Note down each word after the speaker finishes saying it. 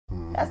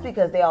That's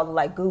because they all look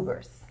like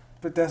goobers.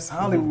 But that's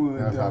Hollywood.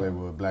 That's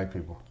Hollywood. Black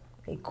people.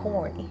 They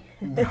corny.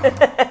 We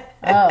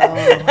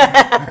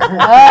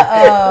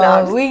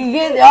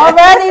get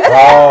already.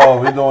 Oh,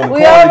 we doing the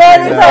We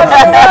already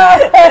talking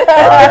about.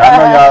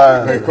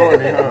 I know y'all.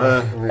 Corny,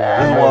 huh? This is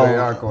one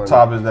of the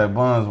topics that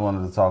Buns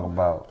wanted to talk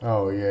about.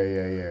 Oh,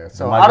 yeah.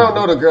 So I don't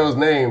know the girl's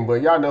name,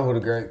 but y'all know who the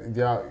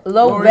girl.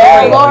 L'Oreal.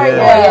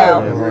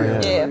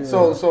 Yeah.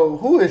 So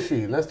who is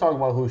she? Let's talk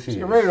about who she is.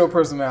 She's a radio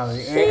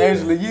personality. And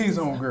Angela Yee's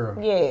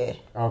homegirl. Yeah.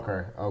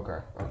 Okay.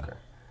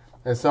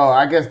 And so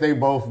I guess they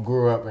both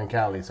grew up in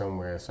Cali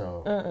somewhere.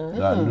 So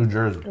New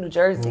Jersey. New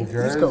Jersey.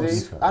 East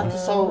Coast.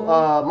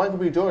 Michael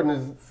B. Jordan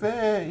is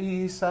Fair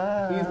East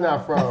Side. he's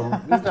not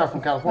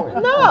from California.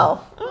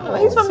 No.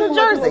 He's from New Seems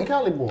like a Jersey.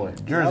 Cali boy.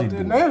 Jersey Out there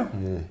dude. now.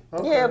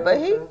 Yeah. Yeah, but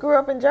he grew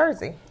up in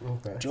Jersey.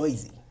 Okay.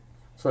 Jersey.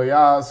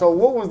 So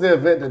what was the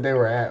event that they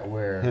were at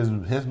where His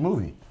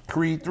movie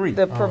Creed 3.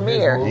 The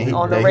premiere movie.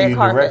 on the that red he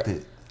carpet.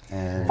 directed.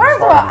 And First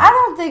of all, I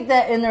don't think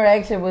that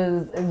interaction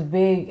was as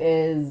big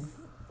as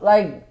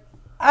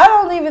I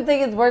don't even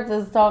think it's worth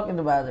us talking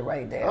about it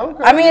right now.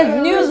 Okay. I mean, it's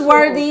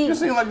newsworthy, You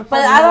seem like the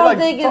but person I who don't like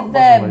think to talk it's about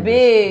that something like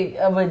big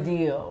of a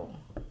deal.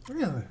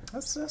 Really?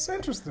 That's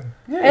interesting.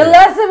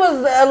 Unless it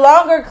was a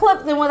longer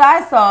clip than what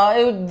I saw.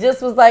 It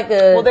just was like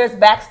a... Well, there's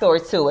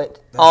backstory to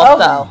it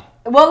also.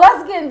 Well,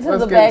 let's get into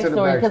the get into the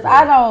backstory because backstory.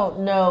 I don't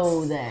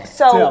know that.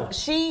 So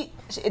she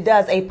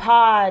does a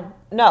on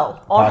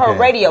her Podcast.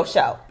 radio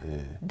show. Yeah.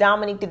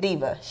 Dominique the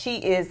Diva. She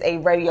is a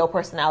radio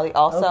personality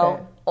also.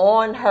 Okay.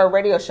 On her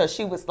radio show,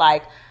 she was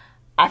like,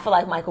 I feel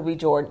like Michael B.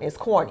 Jordan is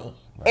corny.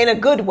 In a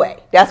good way.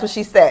 That's what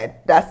she said.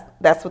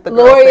 That's what the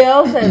girl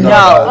L'Oreal said. said No,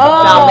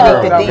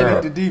 that.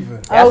 Dominique the The Diva.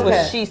 diva. That's Okay.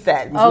 what she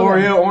said. Was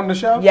L'Oreal on the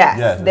show?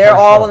 Yes. the They're same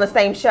all show. on the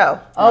same show.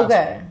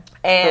 Okay.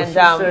 And she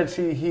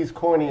said he's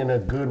corny in a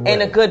good way.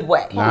 in a good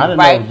way. Nah, I didn't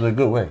right? know it was a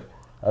good way.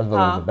 I thought it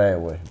was a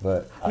bad way.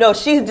 But No,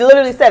 she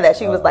literally said that.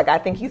 She was like, I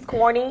think he's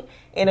corny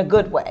in a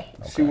good way.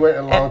 She went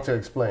along to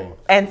explain.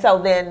 And so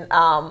then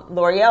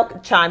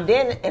L'Oreal chimed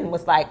in and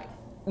was like,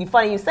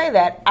 funny you say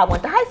that. I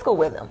went to high school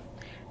with him.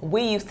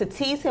 We used to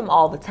tease him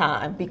all the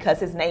time because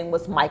his name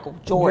was Michael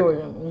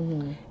Jordan.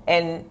 Mm-hmm.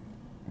 And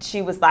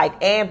she was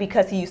like, and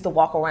because he used to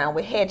walk around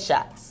with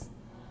headshots.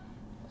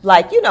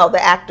 Like, the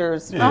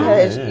actors'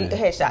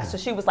 headshots. So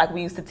she was like,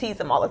 we used to tease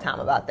him all the time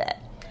about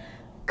that.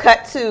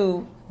 Cut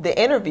to the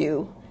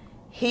interview.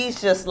 He's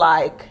just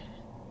like,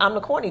 I'm the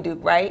corny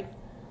dude, right?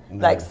 Yeah.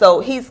 Like, so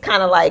he's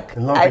kind of like...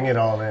 Lumping it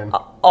all in.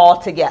 All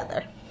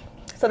together.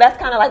 So that's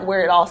kind of like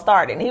where it all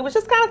started. And he was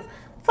just kind of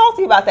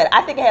salty about that.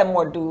 I think it had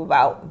more to do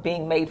about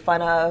being made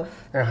fun of.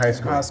 In high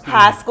school.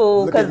 High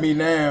school. Look at me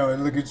now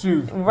and look at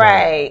you.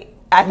 Right.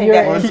 I think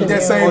Yeah. Keep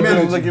that same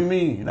energy. Look at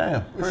me.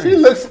 Damn. She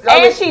looks.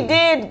 and she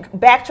did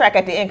backtrack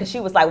at the end because she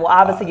was like, well,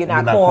 obviously you're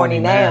not corny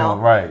now.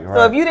 Right.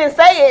 So if you didn't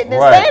say it, then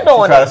Right. stand She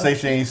on tried it. to say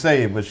she ain't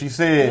say it, but she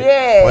said,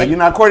 Yeah. well, you're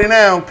not corny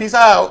now. Peace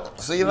out.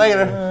 See you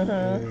later.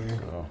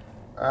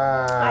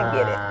 I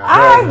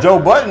get it. Joe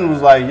Budden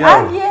was like, yo,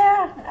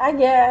 I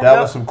guess. that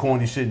was some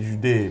corny shit you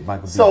did,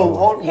 Michael B. So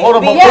Jordan. hold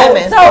on. He be Before,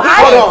 yamming, so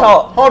I didn't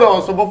talk. hold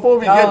on. So before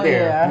we get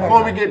there, yeah, I heard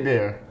before we get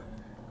there,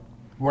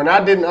 when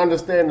I didn't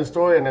understand the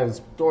story and the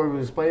story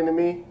was explained to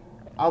me,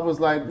 I was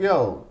like,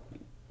 yo,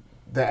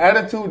 the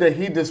attitude that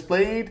he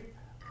displayed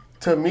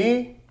to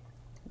me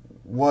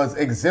was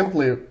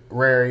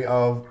exemplary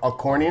of a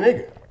corny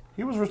nigga.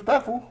 He was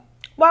respectful.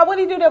 Why would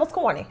he do that was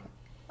corny?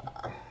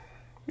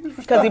 He was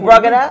Because he respectful.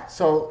 brought it up?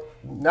 So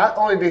not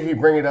only did he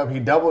bring it up, he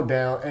doubled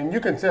down, and you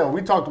can tell.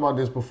 We talked about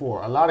this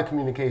before. A lot of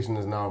communication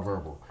is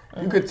nonverbal.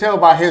 You could tell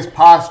by his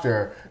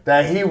posture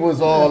that he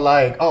was all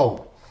like,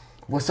 "Oh,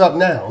 what's up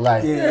now?"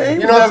 Like, you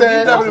know what I'm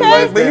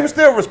saying? But he was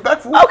still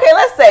respectful. Okay,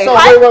 let's say.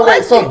 So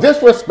wait. So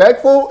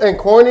disrespectful and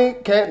corny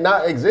can't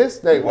not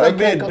exist. They Wasn't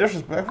being can't.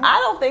 disrespectful. I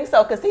don't think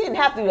so because he didn't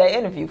have to do that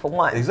interview for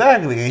one.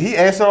 Exactly. And he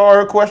answered all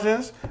her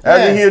questions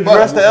after he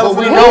addressed the But elephant.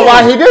 we in know the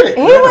why room. he did it.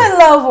 He went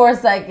low for a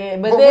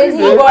second, but then he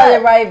did. brought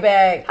it right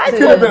back to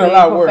could have been a being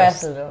lot worse.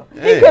 professional.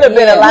 He could have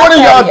been a lot What are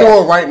y'all pettier.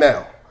 doing right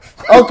now?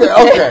 Okay.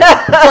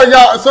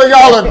 So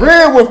y'all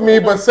agreeing with me,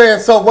 but saying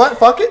so what?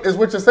 Fuck it is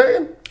what you're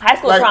saying. High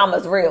school Like, trauma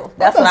is real.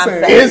 That's what I'm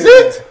saying. saying. Is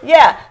it?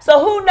 Yeah. So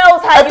who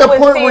knows how At you the would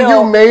point feel where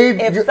you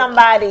made if your-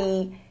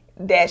 somebody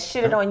that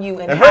shitted on you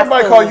in If high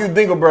everybody school call you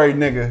Dingleberry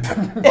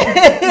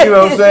nigga, you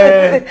know what I'm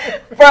saying?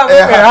 from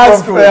In high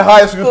school. In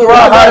high school,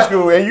 throughout high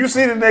school, and you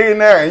see the nigga in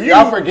there, and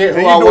Y'all forget who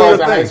and I you doing was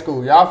your in high thing.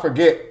 school. Y'all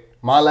forget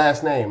my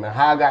last name and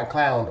how I got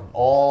clowned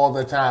all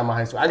the time in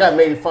high school. I got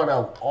made fun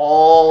of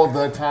all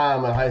the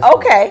time in high school.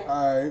 okay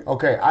All right.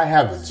 Okay, I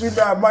have. She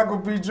got Michael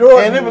B.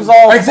 Jordan. And it was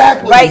all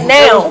Exactly. right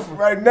now.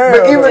 right now.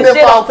 But even To if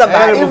shit on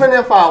somebody. even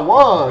if I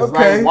was,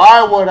 Okay. like,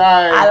 why would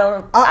I I?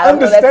 don't I don't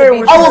know that to understand be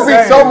what I you're would be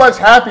saying. so much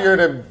happier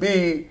to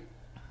be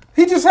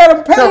He just had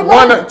a petty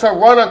to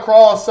run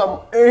across some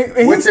And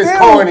he which is still-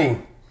 corny.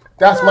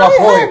 That's my It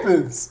point.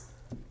 happens.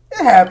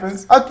 It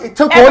happens. To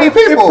corny It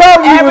people.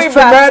 probably was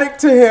traumatic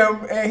to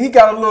him, and he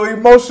got a little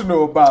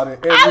emotional about it.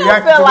 And I don't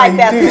reacted feel the like way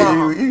that's he did.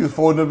 wrong. He was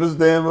folding up his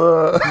damn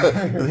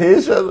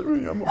his headshot.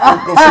 I'm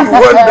gonna go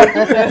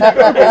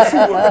see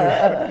you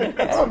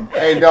one day.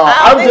 Hey, dog,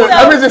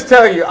 I'm just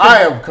telling you, I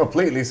am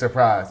completely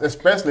surprised,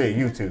 especially at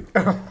you two.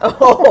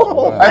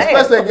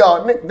 Especially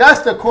y'all.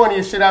 That's the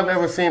corniest shit I've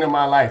ever seen in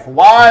my life.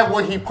 Why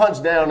would he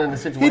punch down in a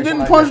situation He didn't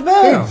like punch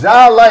that? down. He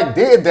jaw like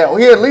did that. Or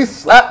he at least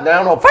slapped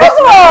down or First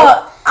of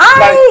all,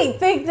 I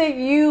think that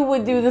you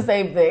would do the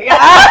same thing. No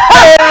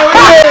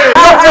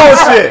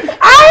bullshit.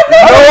 I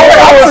think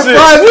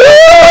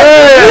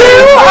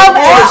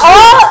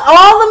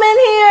all the men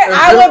here,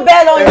 I would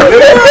bet on you.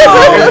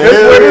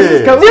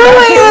 Doing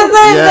the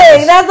same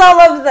thing. That's all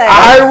I'm saying.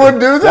 I would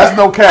do that. That's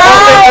no cap. I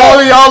think all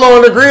of y'all are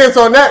in agreement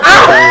on that.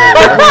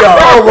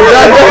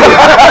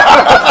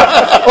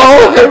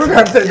 Okay, we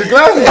gotta take the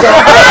glasses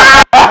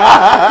off.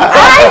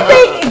 I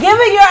think,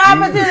 given your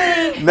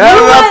opportunity, Now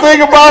that I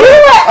think about it,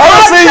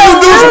 I've seen you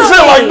do some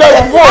shit like that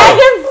before. I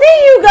can see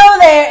you go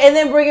there and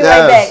then bring it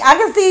right back. I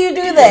can see you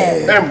do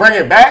that. And bring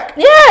it back?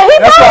 Yeah, he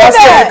That's why I brought it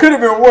said back. it could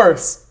have been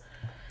worse.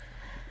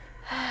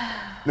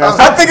 Now,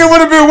 I think it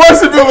would have been worse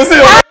if it was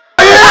him.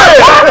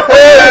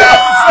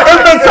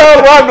 there's been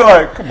times where I'd be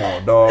like, come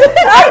on, dog.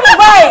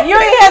 Right, you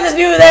ain't have to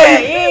do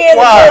that. You ain't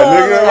Why, have to do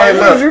nigga? that. Like,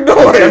 what you doing?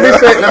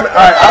 All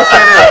right, I'll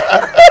say this.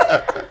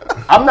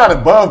 I'm not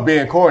above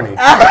being corny. Wait a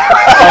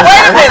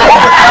minute.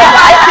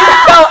 Like, he's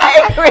so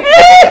angry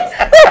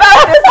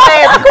about this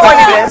man's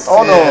corniness.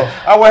 Hold on.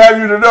 I would have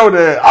you to know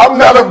that I'm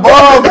not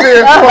above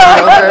being corny,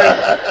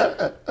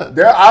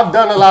 okay? I've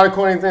done a lot of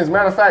corny things.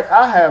 Matter of fact,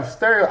 I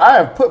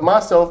have put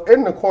myself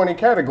in the corny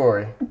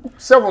category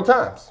several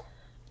times.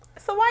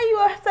 So why you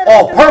upset On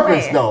at this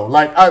purpose, man? though.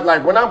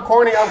 Like when I'm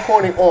corny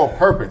on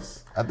purpose.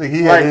 I think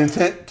he had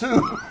intent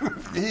too.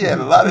 He had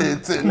a lot of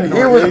intent.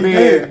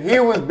 He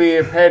was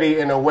being petty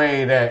in a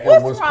way that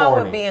What's it was wrong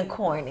corny. with being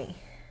corny?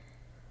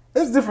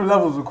 There's different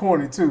levels of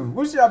corny too.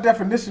 What's your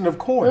definition of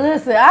corny?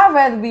 Listen, I'd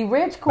rather be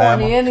rich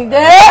corny Bama. any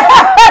day.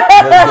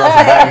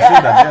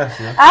 I'd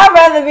I'd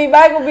rather be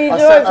Michael B.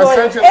 Jordan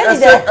corny any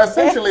day.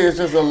 Essentially, it's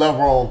just a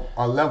level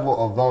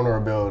of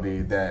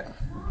vulnerability that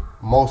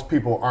most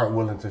people aren't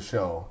willing to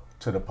show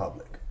to the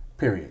public.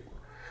 Period.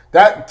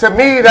 That to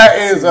me, that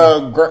is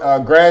a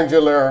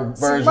granular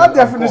version. My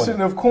definition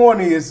of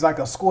corny is like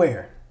a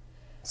square,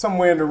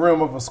 somewhere in the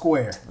rim of a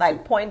square.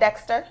 Like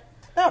Poindexter?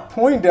 Not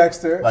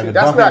Poindexter, Like a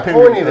That's Duncan not Pender-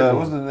 corny to me.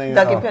 What's the name?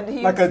 Duncan Pender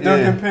Hughes? like a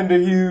Duncan Pender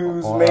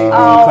Hughes, maybe.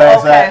 Oh,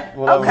 okay. Act,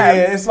 whatever. Okay.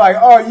 Yeah, it's like,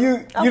 oh,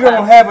 you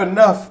don't have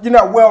enough. You're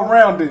not well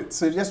rounded,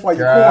 so that's why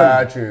you're corny.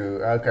 Got you.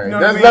 Okay. You know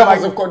There's what I mean? levels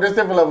Like- of corny. There's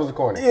different levels of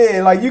corny.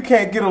 Yeah, like you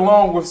can't get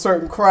along with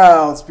certain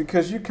crowds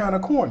because you're kind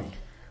of corny.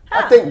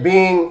 I think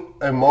being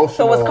emotional.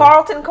 So was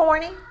Carlton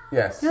corny?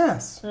 Yes.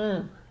 Yes.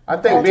 I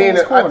think Carlton being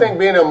was corny.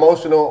 being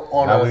emotional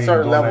on Not when a you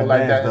certain doing level that like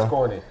dance, that is though.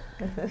 corny.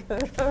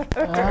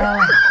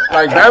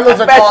 Like Bama's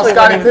are called Especially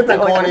Scottie when he's Pippen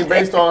doing corny it.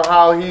 based on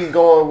how he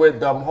going with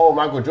the whole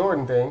Michael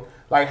Jordan thing.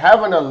 Like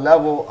having a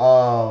level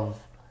of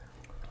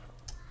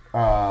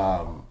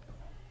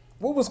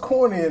What was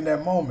corny in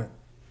that moment?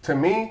 to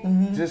me,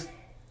 just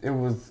it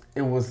was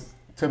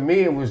to me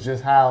it was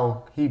just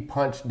how he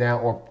punched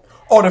down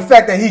Oh, the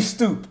fact that he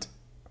stooped.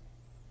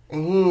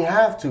 and he didn't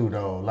have to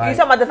though. You Like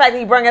talking about the fact that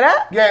he bring it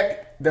up? yeah,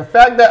 the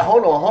fact that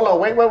hold on,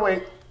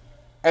 wait.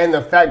 And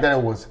the fact that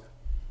it was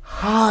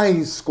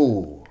high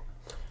school.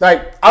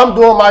 Like, I'm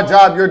doing my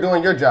job, you're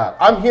doing your job.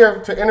 I'm here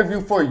to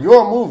interview for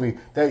your movie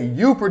that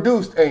you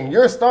produced and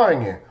you're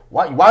starring in.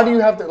 Why do you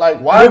have to, like,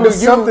 why It do was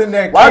something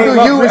that why came do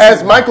up you recently.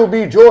 as Michael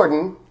B.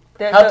 Jordan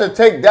have to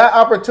take that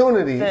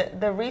opportunity?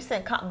 The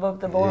recent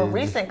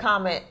recent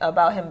comment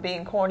about him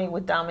being corny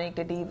with Dominique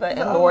the Diva and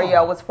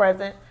L'Oreal was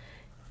present.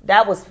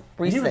 That was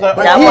recent. like,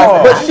 but, that he-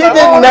 wasn't. but she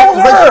didn't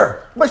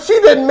make but she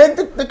didn't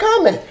make the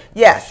comment.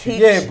 Yes,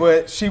 Yeah,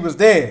 but she was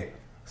there.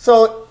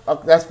 So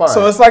that's fine.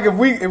 So it's like if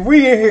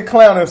we in here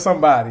clowning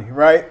somebody,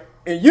 right?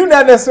 And you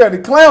not necessarily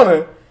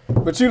clowning,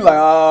 but you like,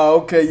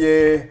 oh, okay,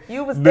 yeah.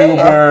 you was Bill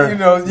there. Burr. You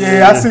know,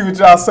 I see what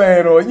y'all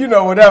saying, or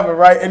whatever,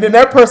 right? And then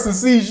that person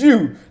sees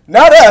you,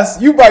 not us,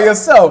 you by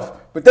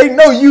yourself, but they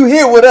know you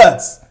here with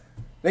us.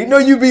 They know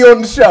you be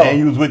on the show. And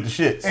you was with the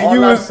shits. And all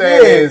you I'm was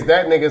saying yeah. is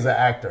that nigga's an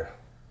actor.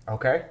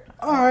 Okay?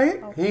 All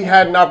right. He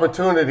had an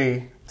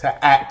opportunity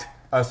to act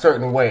a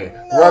certain way,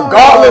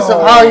 regardless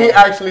of how he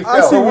actually I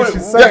felt. see what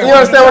you're saying. You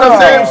understand what I'm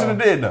What saying? should have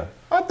did though?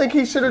 I think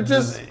he should have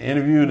just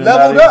Interviewed and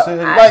leveled not up. even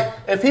said- Like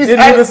if he's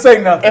Didn't even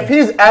say nothing. If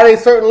he's at a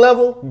certain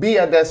level, be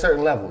at that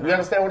certain level. You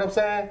understand what I'm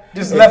saying?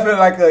 Just left it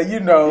like a,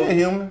 Yeah,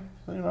 human.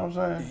 You know what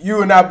I'm saying?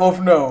 you and I both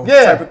know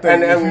Yeah, type of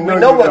thing. If and you we you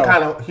know what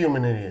kind of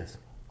human it is.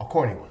 A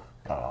corny one.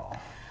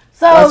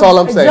 So That's all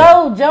I'm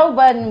saying. Joe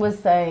Budden was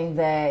saying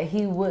that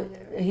he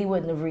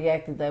wouldn't have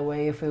reacted that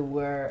way if it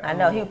were. I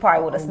know he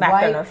probably would have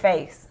smacked her in her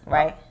face,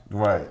 right?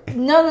 Right.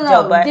 No.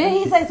 Joe Budden. Did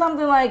he say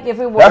something like if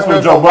it were? That's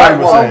what Joe Biden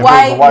was saying. A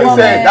white It was a white He woman.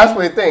 said that's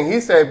what he think. He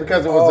said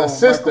because it was a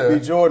sister. Michael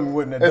B. Jordan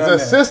wouldn't have It's done a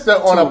that sister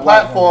to on a white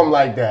platform woman.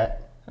 like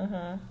that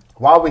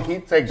Why would he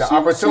take the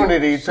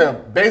opportunity to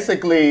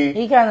basically?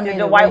 He kind of made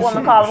Did the white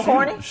woman call him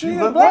corny? She a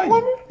look black like,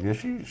 woman? Yeah,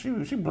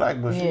 she black,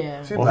 but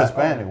Yeah. she or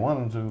Hispanic, one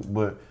of them two.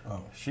 But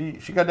she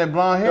got that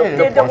blonde hair.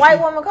 Did the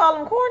white woman call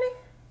him corny?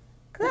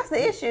 Cause that's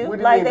the issue. What do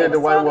you like mean they did the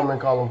was white talking- woman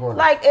call him corny?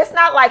 Like it's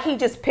not like he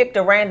just picked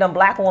a random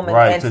black woman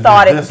Right, and to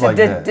started just to like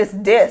that.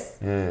 just diss.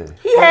 Yeah.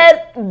 He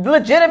had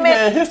legitimate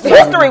Yeah, history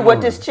history with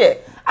with the this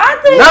chick. I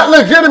think Not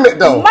legitimate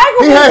though. Michael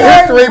He B.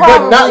 had Jordan history,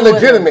 but not probably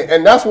legitimate,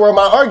 and that's where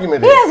my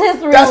argument He is. has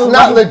history That's with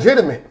not white-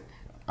 legitimate.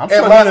 I'm sure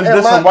Am he I- done am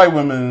did I- some white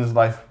women in his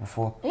life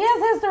before. he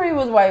has history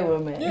with white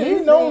women. Yeah, he's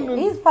he known them.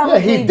 he's Yeah, probably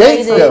he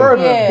dates dated. them.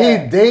 Yeah.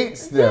 He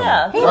dates them.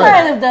 Yeah. He Right.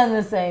 might have done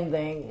the same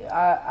thing.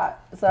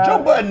 Joe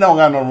Budden don't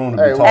got no room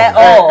to Hey, be At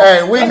talking. all.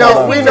 Hey, we know He's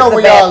where just a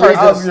y'all bad lead person.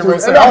 I was us gonna to.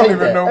 say, And I I don't hate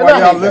even that. know And why I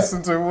y'all hate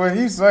listen to what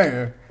he's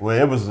saying.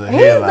 Well, it was a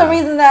He's headline. the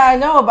reason that I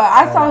know about.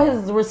 I saw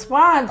his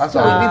response I to saw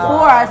it his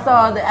before I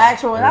saw the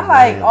actual, and I'm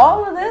like, Yeah.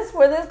 all of this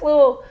for this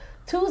little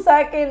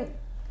 2-second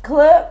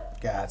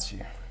clip. Got you.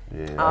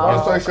 Yeah.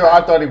 Long story short,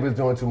 I thought he was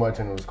doing too much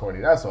and it was corny.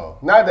 That's all.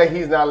 Not that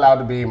he's not allowed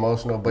to be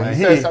emotional, but Man,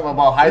 he said something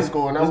about high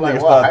school, and This I'm like,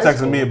 nigga what? High started texting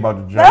school? me about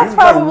the job. That's He was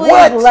like, probably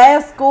what? his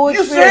last school You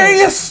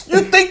experience. serious? You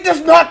think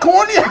this not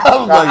corny? I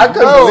was I like,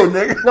 couldn't no,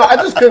 believe. nigga. No, I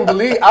just couldn't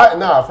believe.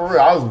 For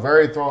real, I was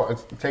very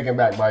taken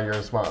back by your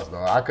response,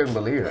 though. I couldn't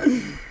believe it.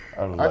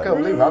 I couldn't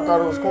believe it. I thought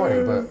it was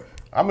corny, but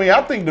I mean,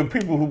 I think the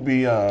people who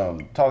be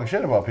talking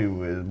shit about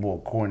people is more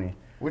corny.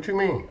 what you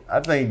mean? I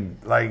think,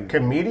 like,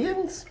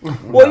 Comedians?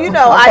 Well, you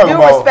know, I'm I talking do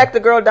about- respect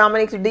the girl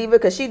Dominique the Diva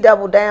because she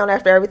doubled down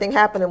after everything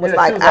happened and was Yeah,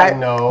 like, she was like,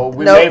 no,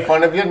 we no. made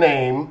fun of your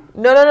name.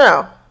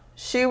 No.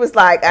 She was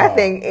like, Oh. I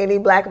think any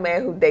black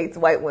man who dates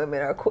white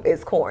women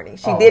is corny.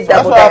 She Oh, did so that's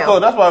double what I down. thought.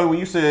 That's why when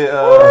you said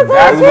was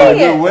that was in a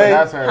opinion? good way,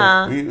 That's her.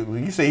 Huh?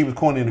 when you said he was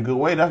corny in a good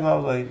way, that's what I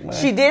was like, man.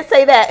 She did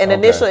say that in the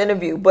Okay. initial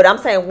interview, but I'm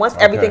saying once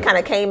everything Okay. kind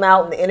of came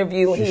out in the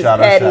interview and She he was shot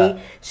her petty, shot.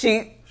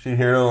 she She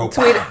hear a little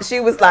tweeted,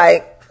 she was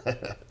like,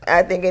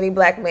 I think any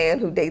black man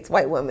who dates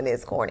white women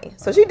is corny.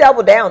 So she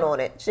doubled down on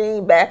it. She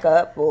ain't back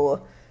up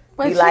or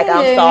But be like, she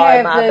I'm didn't sorry,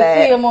 have my to see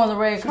bad. him on the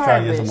red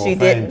trying to get some carpet. more She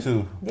fame didn't.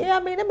 too. Yeah, I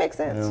mean, that makes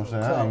You know sense. what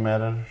I'm saying? I ain't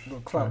mad at her.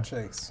 Little clout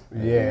chase.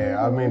 Yeah,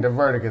 I mean, the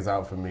verdict is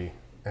out for me.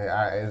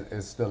 And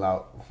it's still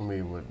out for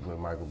me with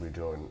Michael B.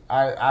 Jordan.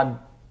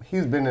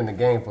 He's been in the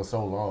game for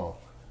so long.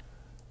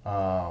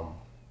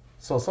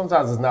 So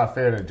sometimes it's not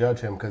fair to judge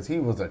him because he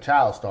was a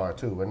child star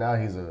too, but now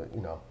he's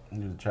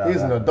He's a child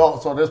he's an actor.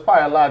 adult. So there's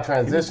probably a lot of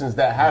transitions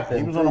that happen.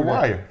 he was on the through that.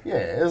 wire. Yeah,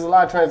 there's a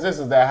lot of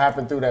transitions that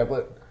happen through that.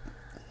 But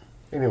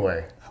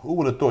anyway, Who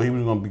would have thought he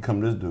was gonna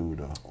become this dude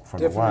though? From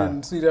the Definitely wire.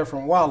 didn't see that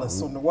from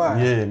Wallace on the wire.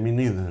 Yeah, me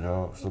neither,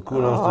 dog. So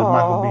kudos to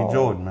Michael B.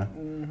 Jordan,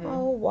 man.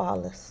 Oh,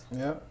 Wallace.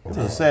 Yeah. It was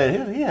a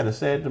sad. He had a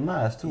sad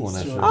demise too on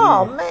that Sure. show.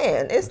 Oh,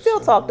 man. It's still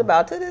talked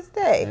about to this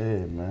day.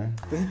 Yeah, man.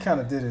 But he kind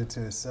of did it to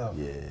himself.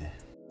 Yeah.